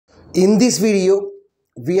In this video,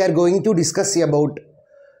 we are going to discuss about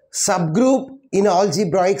subgroup in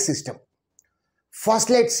algebraic system. First,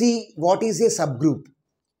 let's see what is a subgroup.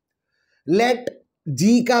 Let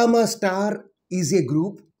G comma star is a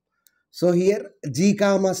group. So here G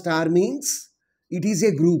comma star means it is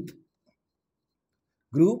a group,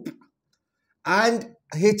 and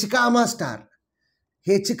H comma star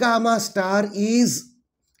is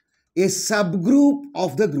a subgroup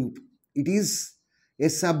of the group. It is a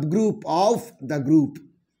subgroup of the group.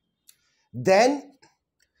 Then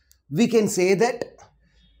we can say that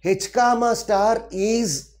H comma star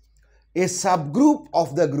is a subgroup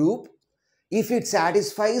of the group if it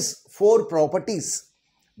satisfies four properties.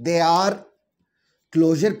 They are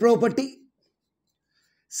closure property,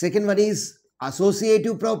 second one is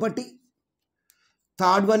associative property,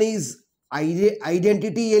 third one is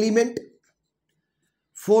identity element,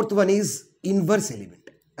 fourth one is inverse element.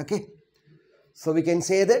 Okay, so we can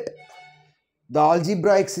say that the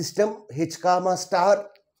algebraic system H comma star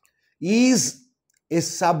is a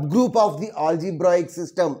subgroup of the algebraic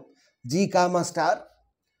system G comma star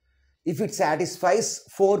if it satisfies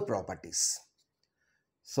four properties.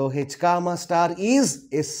 So H comma star is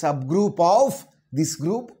a subgroup of this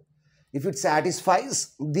group if it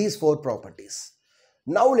satisfies these four properties.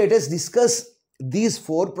 Now let us discuss these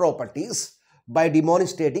four properties by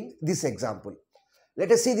demonstrating this example.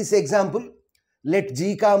 Let us see this example. Let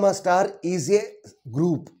G comma star is a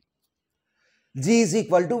group. G is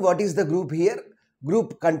equal to, what is the group here?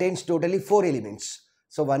 Group contains totally four elements.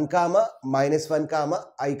 So 1 comma minus 1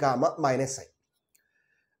 comma I comma minus I.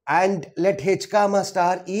 And let H comma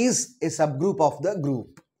star is a subgroup of the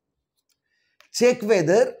group. Check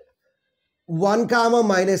whether 1 comma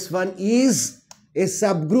minus 1 is a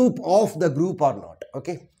subgroup of the group or not.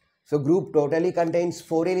 Okay. So group totally contains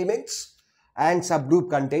four elements and subgroup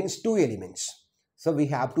contains two elements. So we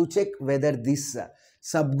have to check whether this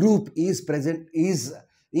subgroup is present,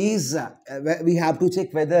 we have to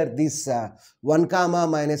check whether this 1 comma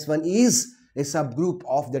minus 1 is a subgroup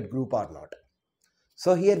of that group or not.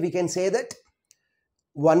 So here we can say that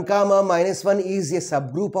 1 comma minus 1 is a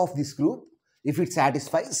subgroup of this group if it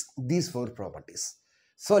satisfies these four properties.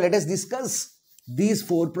 So let us discuss these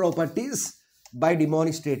four properties by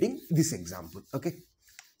demonstrating this example. Okay.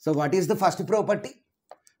 So what is the first property?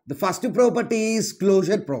 The first property is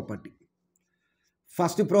closure property.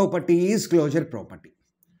 First property is closure property.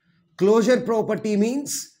 Closure property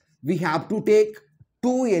means we have to take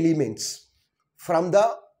two elements from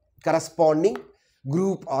the corresponding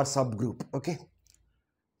group or subgroup. Okay.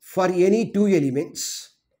 For any two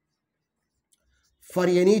elements,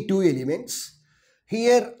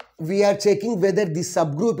 here we are checking whether this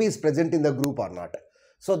subgroup is present in the group or not.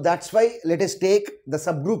 So that's why let us take the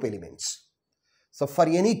subgroup elements. So for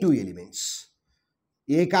any two elements,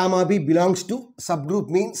 A comma B belongs to subgroup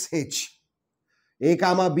means H. A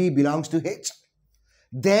comma B belongs to H.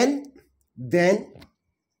 Then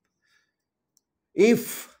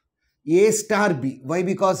if A star B, why?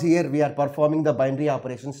 Because here we are performing the binary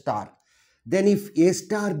operation star. Then if A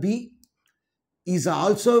star B is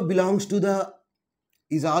also belongs to the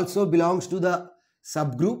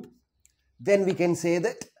subgroup, then we can say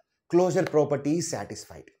that closure property is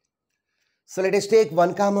satisfied. So let us take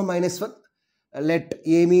 1 comma minus 1. Let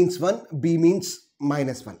A means 1, B means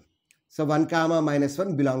minus 1. So 1 comma minus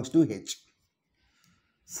 1 belongs to H.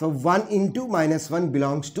 So 1 into minus 1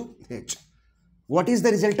 belongs to H. What is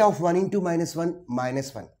the result of 1 into minus 1?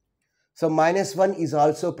 Minus 1. So minus 1 is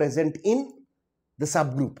also present in the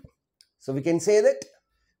subgroup. So we can say that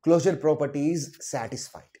closure property is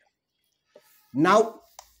satisfied. Now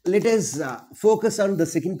let us focus on the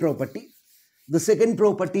second property. The second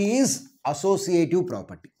property is associative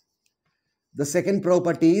property. The second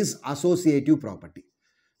property is associative property.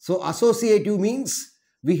 So associative means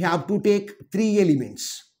we have to take three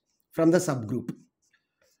elements from the subgroup.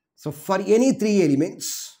 So for any three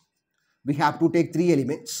elements, we have to take three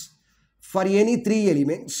elements. For any three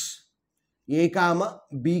elements, A comma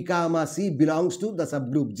B comma C belongs to the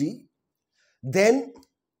subgroup G. Then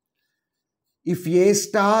if A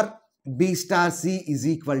star B star C is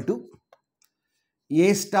equal to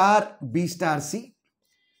A star B star C,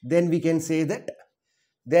 then we can say that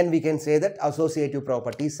associative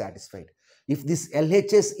property is satisfied. If this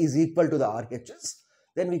LHS is equal to the RHS,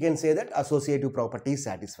 then we can say that associative property is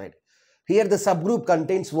satisfied. Here the subgroup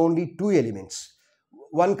contains only two elements,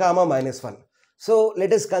 1 comma minus 1. So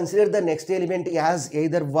let us consider the next element as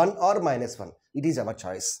either 1 or minus 1. It is our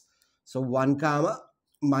choice. So 1 comma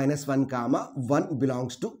minus 1 comma 1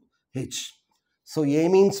 belongs to H. So A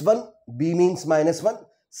means 1, B means minus 1,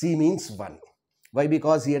 C means 1. Why?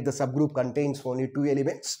 Because here the subgroup contains only two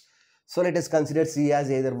elements. So let us consider C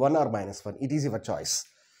as either 1 or minus 1. It is your choice.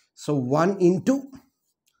 So 1 into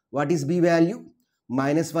what is B value?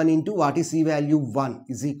 Minus 1 into what is C value? 1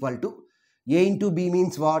 is equal to A into B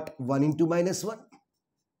means what? 1 into minus 1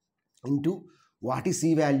 into what is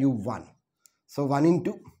C value? 1. So 1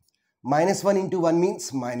 into minus 1 into 1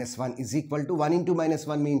 means minus 1 is equal to 1 into minus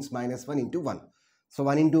 1 means minus 1 into 1. So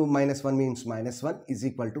 1 into minus 1 means minus 1 is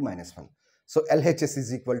equal to minus 1. So LHS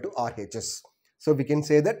is equal to RHS. So we can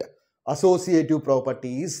say that associative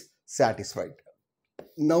property is satisfied.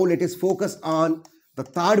 Now let us focus on the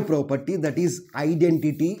third property, that is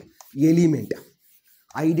identity element.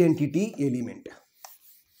 Identity element.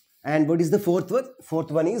 And what is the fourth one? Fourth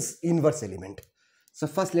one is inverse element. So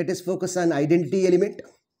first let us focus on identity element.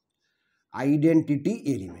 Identity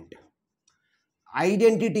element.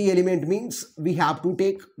 Identity element means we have to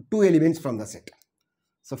take two elements from the set.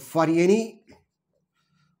 So for any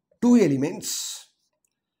two elements,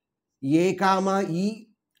 A comma E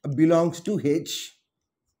belongs to H,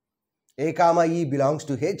 A comma E belongs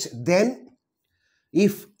to H, then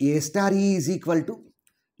if A star E is equal to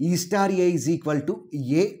E star A is equal to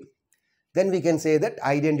A, then we can say that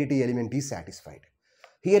identity element is satisfied.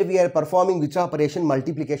 Here we are performing which operation?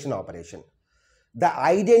 Multiplication operation. The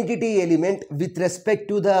identity element with respect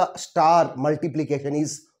to the star multiplication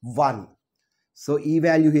is 1. So E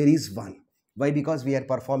value here is 1. Why? Because we are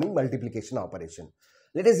performing multiplication operation.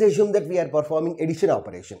 Let us assume that we are performing addition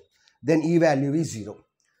operation. Then E value is 0.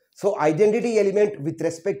 So identity element with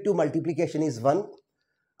respect to multiplication is 1.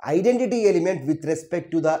 Identity element with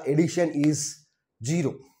respect to the addition is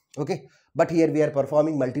 0. Okay. But here we are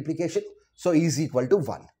performing multiplication. So E is equal to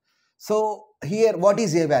 1. So here what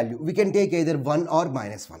is A value? We can take either 1 or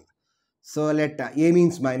minus 1. So let A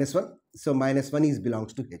means minus 1. So minus 1 is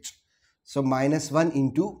belongs to H. So minus 1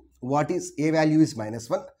 into what is A value is minus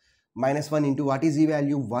 1. Minus 1 into what is E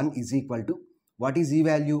value? 1 is equal to what is E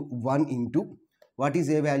value? 1 into what is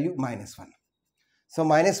A value? Minus 1. So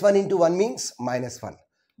minus 1 into 1 means minus 1.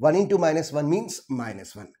 1 into minus 1 means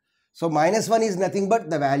minus 1. So minus 1 is nothing but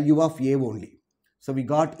the value of A only. So we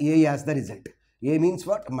got A as the result. A means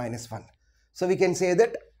what? Minus 1. So we can say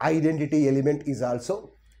that identity element is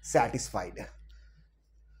also satisfied.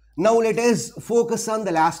 Now let us focus on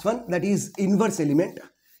the last one, that is inverse element.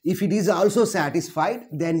 If it is also satisfied,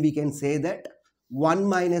 then we can say that 1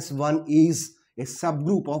 minus 1 is a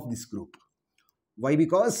subgroup of this group. Why?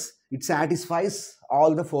 Because it satisfies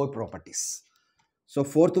all the four properties. So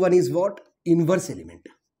fourth one is what? Inverse element.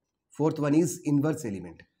 Fourth one is inverse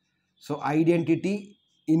element. So identity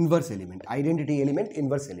inverse element. Identity element,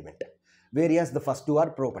 inverse element. Whereas the first two are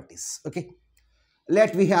properties. Okay.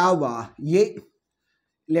 Let we have A.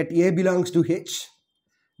 Let A belongs to H.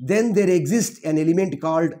 Then there exists an element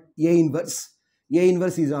called A inverse. A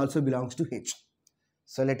inverse is also belongs to H.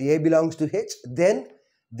 So let A belongs to H. Then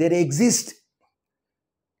there exists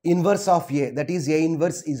inverse of A. That is A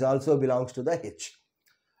inverse is also belongs to the H.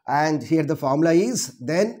 And here the formula is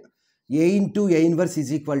then A into A inverse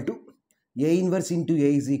is equal to A inverse into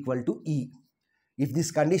A is equal to E. If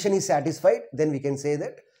this condition is satisfied, then we can say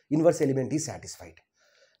that inverse element is satisfied.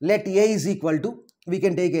 Let A is equal to, we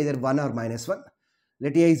can take either 1 or minus 1.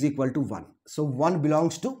 Let A is equal to 1. So 1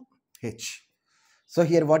 belongs to H. So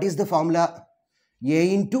here what is the formula?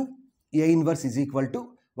 A into A inverse is equal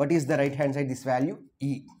to, what is the right hand side this value?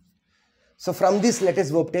 E. So from this let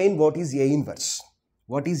us obtain what is A inverse.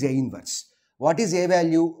 What is A inverse? What is A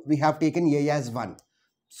value? We have taken A as 1.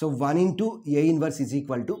 So 1 into A inverse is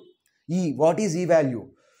equal to E. What is E value?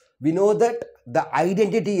 We know that the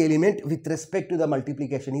identity element with respect to the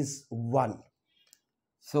multiplication is 1.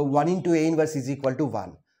 So 1 into A inverse is equal to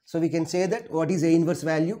 1. So we can say that what is A inverse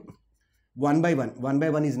value? 1 by 1. 1 by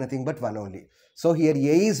 1 is nothing but 1 only. So here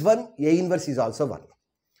A is 1, A inverse is also 1.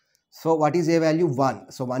 So what is A value?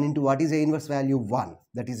 1. So 1 into what is A inverse value? 1.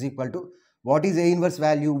 That is equal to what is A inverse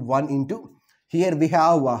value? 1 into, here we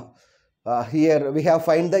have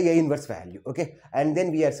find the A inverse value. Okay. And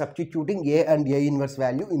then we are substituting A and A inverse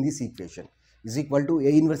value in this equation. Is equal to A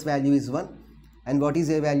inverse value is 1. And what is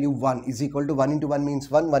A value? 1 is equal to 1 into 1 means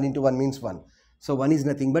 1. 1 into 1 means 1. So 1 is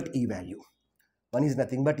nothing but E value. 1 is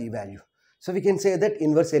nothing but E value. So we can say that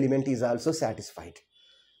inverse element is also satisfied.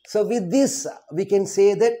 So with this we can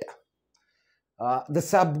say that the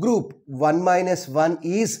subgroup 1 minus 1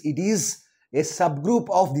 is a subgroup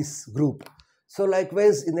of this group. So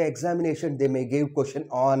likewise in the examination they may give question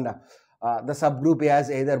on the subgroup as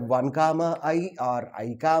either 1 comma I or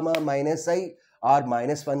I comma minus I or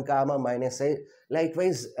minus 1 comma minus I.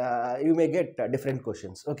 Likewise you may get different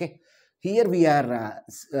questions. Okay. Here we are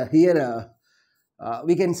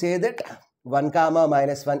we can say that 1 comma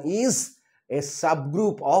minus 1 is a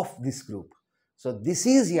subgroup of this group. So this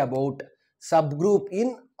is about subgroup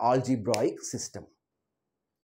in algebraic system.